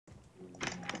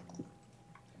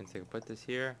So I can put this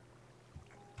here.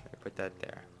 I put that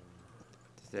there.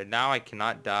 There. Now I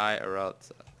cannot die, or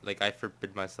else, like, I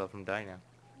forbid myself from dying now.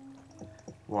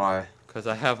 Why? Because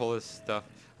I have all this stuff.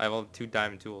 I have all 2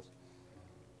 diamond tools.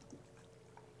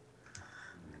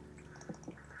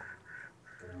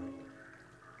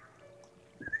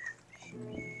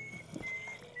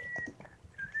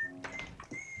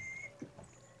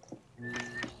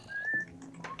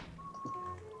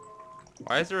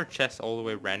 Why is there a chest all the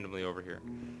way randomly over here?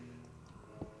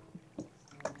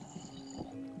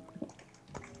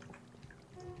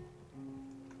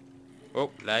 Oh,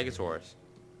 Lagosaurus.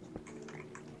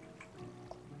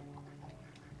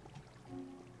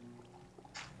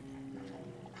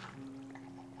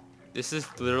 This is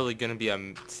literally gonna be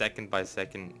a second by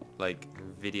second, like,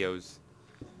 videos.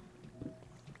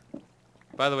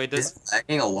 By the way, Is it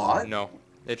lagging a lot? no,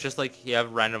 it's just like you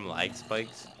have random lag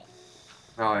spikes.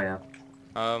 Oh yeah.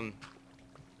 What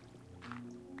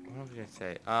was I gonna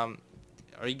say?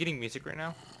 Are you getting music right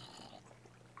now?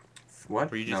 What?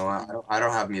 Or you just? No, I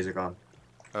don't have music on.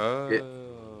 It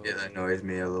Oh. it annoys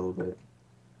me a little bit.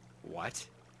 What?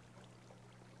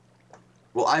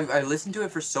 Well, I listened to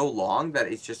it for so long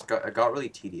that it got really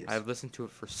tedious. I've listened to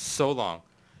it for so long,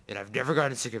 and I've never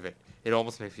gotten sick of it. It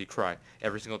almost makes me cry.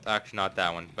 Every single, actually not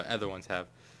that one, but other ones have.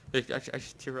 I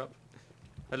should tear up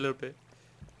a little bit.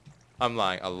 I'm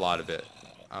lying, a lot of it.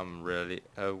 I'm really.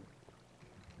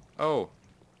 Oh,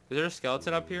 is there a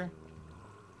skeleton up here?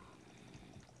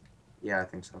 Yeah, I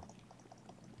think so.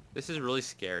 This is really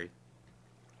scary.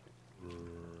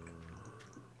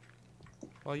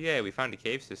 Well, yeah, we found a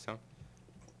cave system.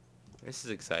 This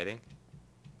is exciting.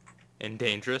 And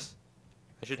dangerous.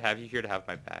 I should have you here to have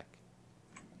my back.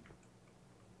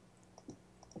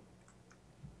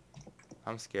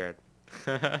 I'm scared.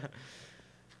 Where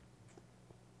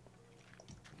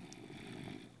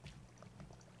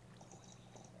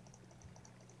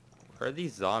are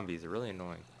these zombies? They're really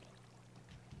annoying.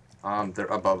 They're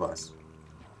above us.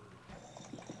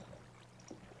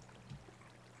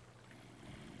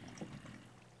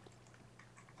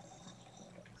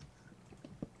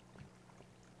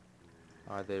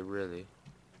 Are they really?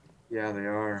 Yeah, they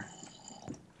are.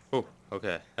 Oh,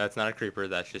 okay. That's not a creeper.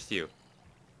 That's just you.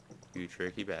 You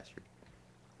tricky bastard.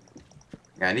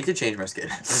 Yeah, I need to change my skin.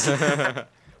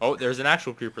 Oh, there's an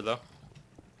actual creeper, though.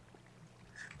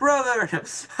 Brother!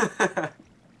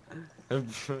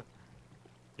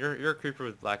 You're a creeper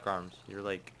with black arms. You're,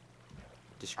 like,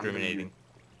 discriminating.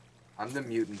 I'm the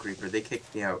mutant creeper. They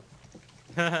kicked me out.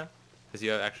 Because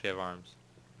you actually have arms.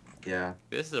 Yeah.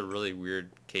 This is a really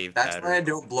weird cave That's pattern. why I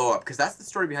don't blow up, because that's the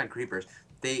story behind creepers.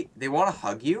 They want to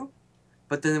hug you,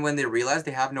 but then when they realize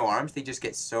they have no arms, they just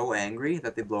get so angry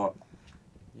that they blow up.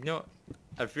 You know,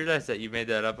 I've realized that you made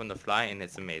that up on the fly, and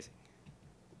it's amazing.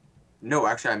 No,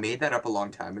 actually, I made that up a long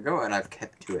time ago, and I've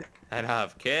kept to it. And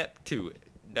I've kept to it.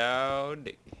 No,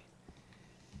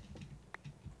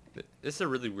 this is a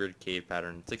really weird cave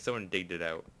pattern. It's like someone digged it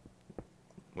out.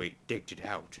 Wait, digged it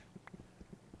out.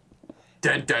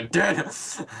 Dun dun dun!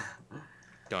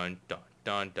 Dun dun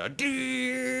dun dun.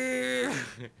 dun.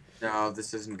 No,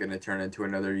 this isn't gonna turn into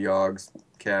another Yogs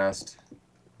cast.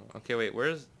 Okay, wait.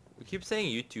 Where's? We keep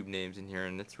saying YouTube names in here,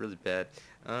 and it's really bad.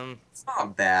 It's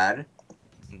not bad.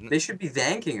 They should be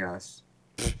thanking us.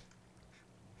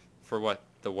 For what?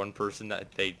 The one person that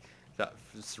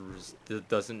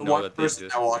doesn't The know one that they person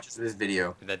exist. that watches this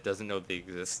video. That doesn't know they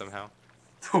exist somehow.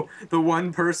 The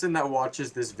one person that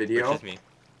watches this video. Which is me.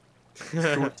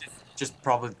 Just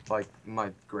probably like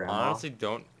my grandma. I honestly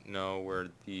don't know where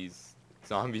these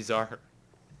zombies are.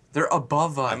 They're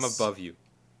above us. I'm above you.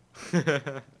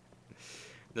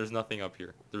 There's nothing up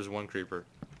here. There's one creeper.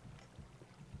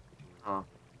 Huh.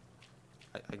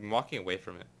 I'm walking away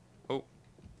from it. Oh.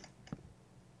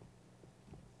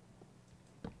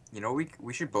 You know,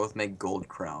 we should both make gold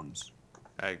crowns.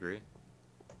 I agree.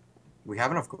 We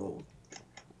have enough gold.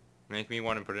 Make me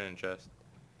one and put it in a chest.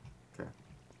 Okay.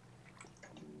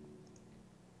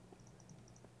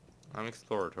 I'm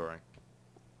exploratory.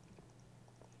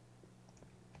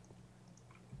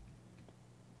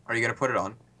 Are you gonna put it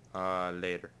on?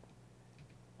 Later.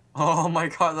 Oh my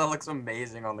god, that looks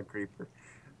amazing on the creeper.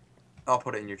 I'll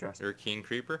put it in your chest. You're a king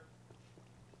creeper?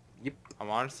 Yep. I'm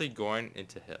honestly going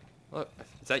into hill. Look,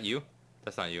 is that you?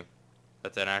 That's not you.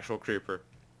 That's an actual creeper.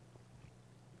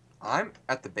 I'm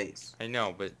at the base. I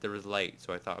know, but there was light,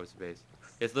 so I thought it was a base.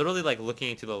 It's literally like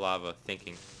looking into the lava,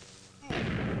 thinking.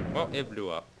 Oh, it blew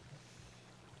up.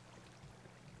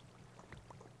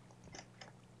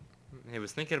 It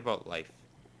was thinking about life.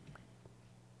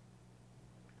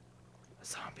 A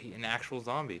zombie, an actual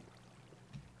zombie.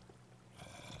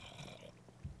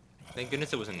 Thank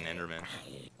goodness it wasn't an Enderman.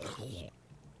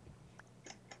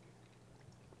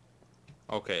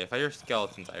 Okay, if I hear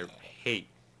skeletons, I hate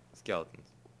skeletons.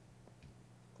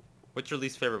 What's your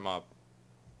least favorite mob?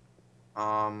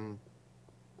 I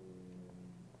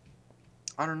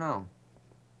don't know.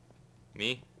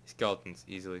 Me? Skeletons,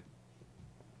 easily.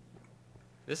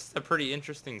 This is a pretty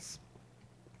interesting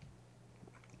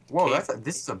Whoa, cave.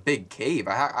 this is a big cave.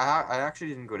 I actually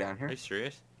didn't go down Are here. you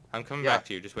serious? I'm coming Yeah. back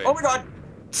to you, just wait. Oh my god!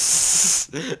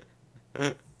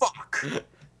 Fuck!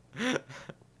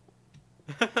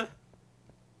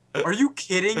 Are you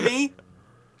kidding me?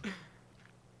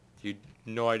 You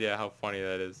no idea how funny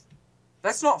that is.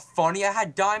 That's not funny. I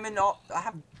had diamond.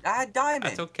 I had diamond.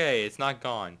 That's okay, it's not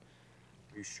gone.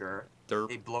 Are you sure? Derp.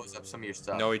 He blows up some of your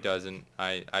stuff. No, he doesn't.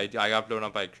 I got blown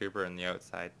up by a creeper on the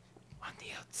outside. On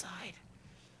the outside.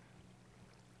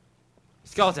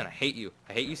 Skeleton, I hate you.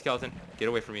 I hate you, skeleton. Get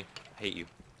away from me. I hate you.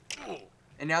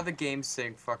 And now the game's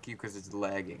saying fuck you because it's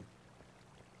lagging.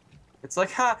 It's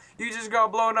like, ha, you just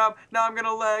got blown up. Now I'm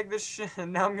gonna lag this shit.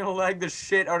 Now I'm gonna lag the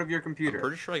shit out of your computer. I'm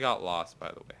pretty sure I got lost, by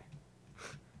the way.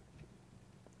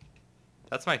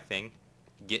 That's my thing.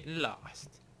 Getting lost.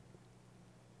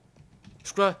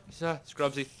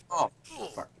 Scrubsy. Oh,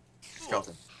 fuck.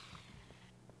 Skeleton.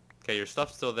 Okay, your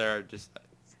stuff's still there. Just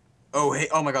Oh, hey,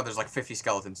 oh my god, there's like 50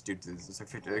 skeletons, dude. There's like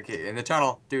 50. Okay, in the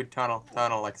tunnel, dude, tunnel,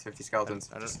 like 50 skeletons.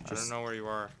 I don't know where you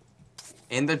are.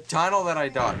 In the tunnel that I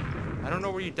dug. I don't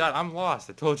know where you died. I'm lost.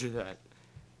 I told you that.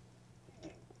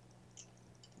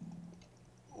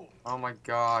 Oh my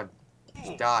god.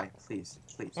 Just die, please,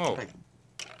 please. Whoa. Like,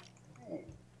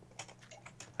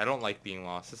 I don't like being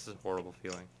lost. This is a horrible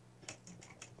feeling.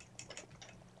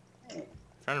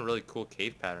 Found a really cool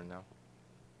cave pattern though.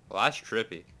 Well, that's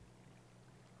trippy.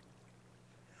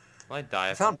 Will I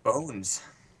die? I found bones.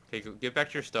 Okay, get back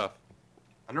to your stuff.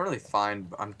 I don't really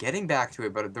find. I'm getting back to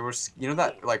it, but there was, you know,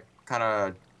 that like kind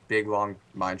of big long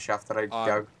mine shaft that I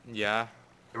dug. Yeah.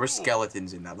 There were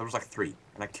skeletons in that. There was like 3,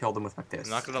 and I killed them with my fist. I'm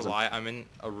not gonna lie. I'm in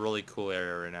a really cool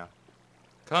area right now.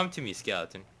 Come to me,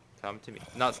 skeleton. Come to me.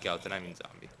 Not skeleton. I mean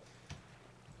zombie.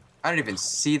 I didn't even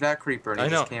see that creeper. And I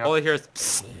he know. Just came All up. I hear is,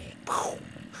 psst,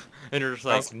 and you're just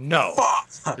like, no.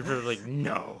 Fuck! You're just like,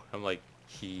 no. I'm like,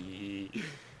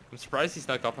 I'm surprised he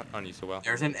snuck up on you so well.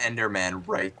 There's an Enderman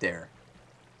right there.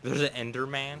 There's an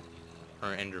Enderman?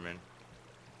 Or an Enderman?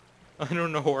 I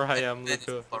don't know where I am,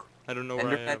 Luca. I don't know where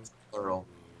I am. Enderman's plural.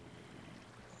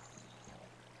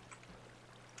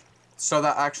 So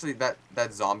that actually, that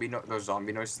zombie, those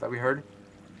zombie noises that we heard,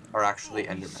 are actually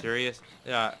Endermen. Serious?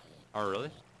 Yeah. Oh,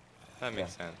 really? That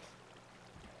makes sense.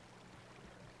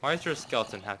 Why does your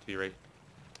skeleton have to be right?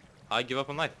 I give up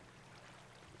on life.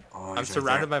 Oh, I'm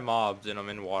surrounded by mobs and I'm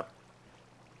in water.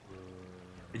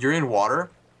 You're in water?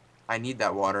 I need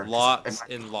that water. Lots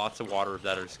and lots of water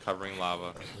that is covering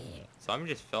lava. Zombie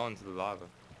just fell into the lava.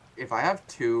 If I have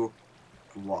 2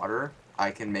 water,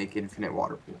 I can make infinite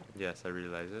water pool. Yes, I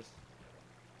realize this.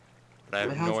 But I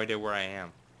have no idea where I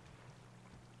am.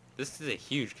 This is a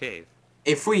huge cave.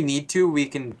 If we need to, we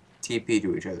can TP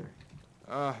to each other.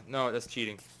 No, that's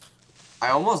cheating. I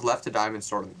almost left a diamond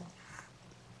sword.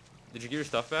 Did you get your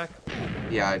stuff back?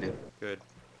 Yeah, I did. Good.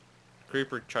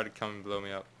 Creeper tried to come and blow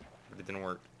me up, but it didn't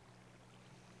work.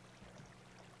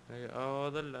 Oh,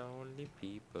 the lonely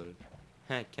people.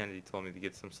 Kennedy told me to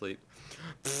get some sleep.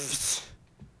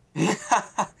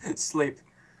 Sleep.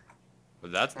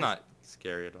 But that's not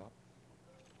scary at all.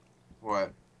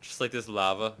 What? Just like this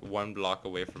lava, 1 block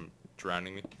away from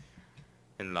drowning me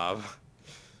in lava.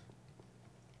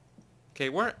 Okay,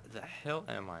 where the hell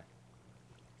am I?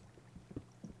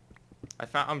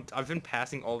 I've been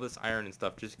passing all this iron and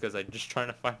stuff just because I'm just trying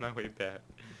to find my way back.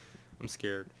 I'm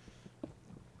scared.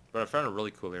 But I found a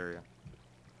really cool area.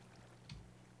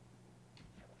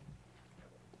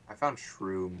 I found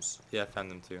shrooms. Yeah, I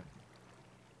found them too.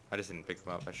 I just didn't pick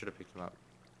them up. I should have picked them up.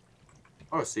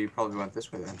 Oh, so you probably went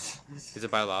this way then. Is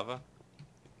it by lava?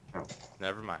 No.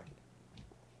 Never mind.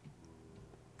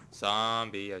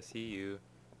 Zombie, I see you.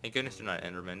 Thank goodness you're not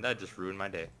Enderman. That just ruined my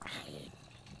day.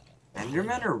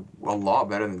 Endermen are a lot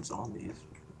better than zombies.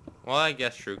 Well, I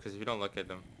guess true, because if you don't look at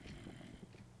them.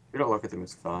 If you don't look at them,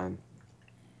 it's fine.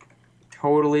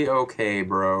 Totally okay,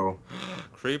 bro.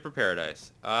 Creeper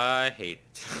paradise. I hate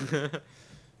it.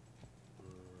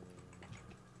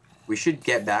 We should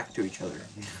get back to each other.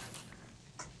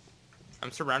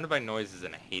 I'm surrounded by noises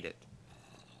and I hate it.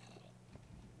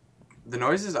 The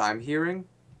noises I'm hearing,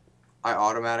 I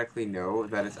automatically know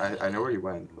that it's... I know where you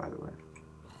went, by the way.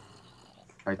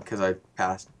 Because I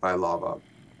passed by lava.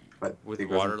 But With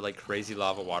water, like crazy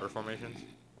lava water formations?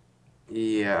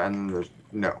 Yeah, and there's...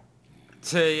 No.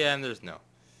 Yeah, and there's no.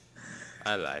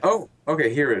 I lied. Oh,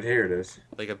 okay, here it is.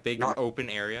 Like a big Not open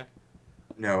area?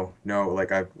 no,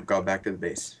 like I got back to the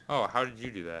base. Oh, how did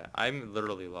you do that? I'm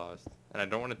literally lost. And I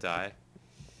don't want to die.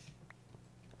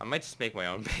 I might just make my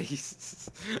own base.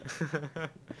 I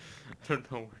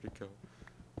don't know where to go.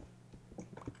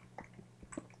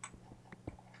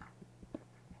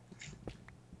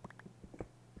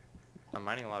 I'm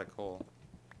mining a lot of coal.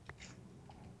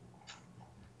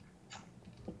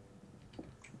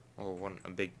 Oh, a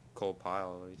big coal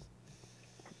pile at least.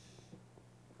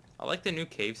 I like the new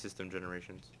cave system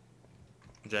generations.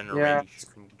 Yeah.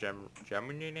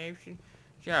 Generation?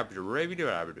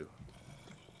 Jabba-dabba-dabba-do.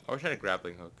 I wish I had a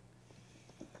grappling hook.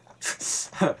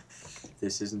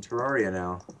 This isn't Terraria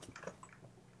now.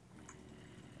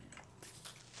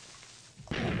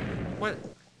 What?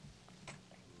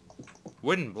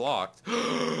 Wooden blocks.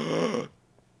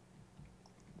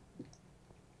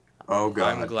 Oh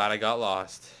god. I'm glad I got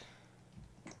lost.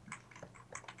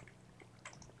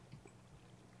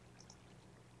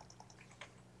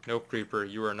 No, creeper,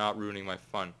 you are not ruining my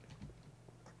fun.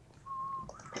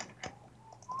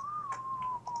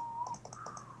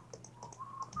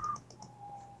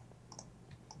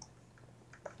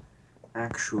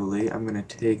 Actually, I'm gonna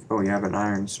take. Oh, you have an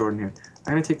iron sword in here.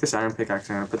 I'm gonna take this iron pickaxe.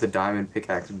 I'm gonna put the diamond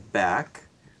pickaxe back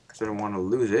because I don't want to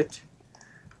lose it.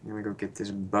 I'm gonna go get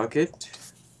this bucket.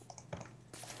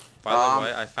 By the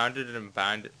way, I found it in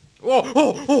abandoned.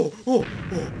 Oh!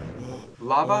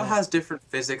 Lava has different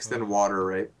physics than water,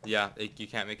 right? Yeah, you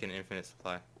can't make an infinite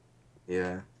supply.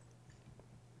 Yeah.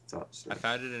 Thought so. I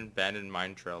found it in an abandoned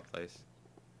mine trail place.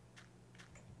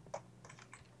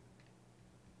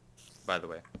 By the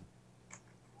way.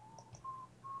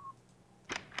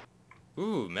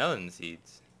 Ooh, melon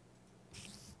seeds.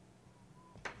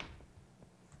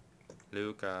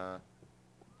 Luca.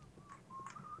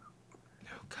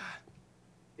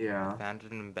 Yeah. Found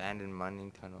an abandoned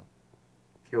mining tunnel.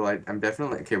 Okay, well, I'm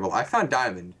definitely... Okay, well, I found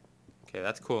diamond. Okay,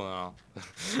 that's cool and all.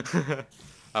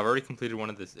 I've already completed one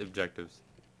of the objectives.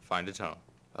 Find a tunnel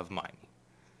of mining.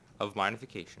 Of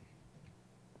minification.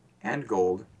 And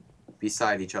gold.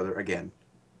 Beside each other again.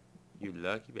 You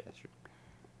lucky bastard.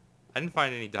 I didn't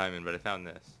find any diamond, but I found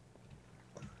this.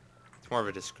 It's more of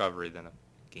a discovery than a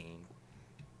gain.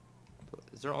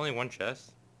 Is there only one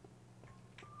chest?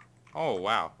 Oh,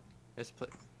 wow.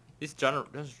 These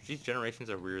generations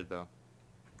are weird, though.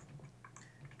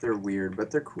 They're weird, but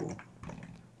they're cool.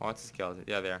 Oh, it's a skeleton.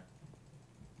 Yeah, they are.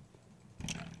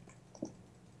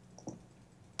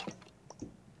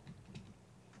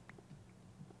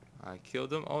 I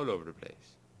killed them all over the place.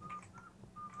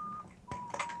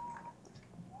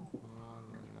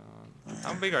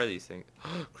 How big are these things?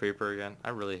 Creeper again. I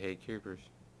really hate creepers.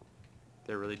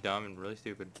 They're really dumb and really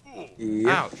stupid. Yep.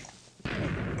 Ouch.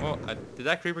 Well, did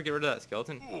that creeper get rid of that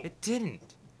skeleton? It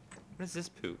didn't. What is this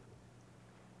poop?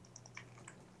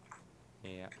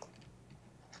 Yeah.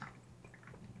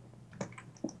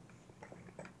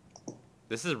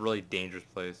 This is a really dangerous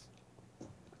place.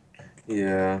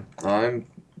 Yeah, I'm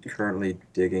currently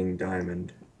digging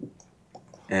diamond.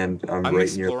 And I'm right near...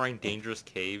 exploring dangerous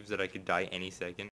caves that I could die any second.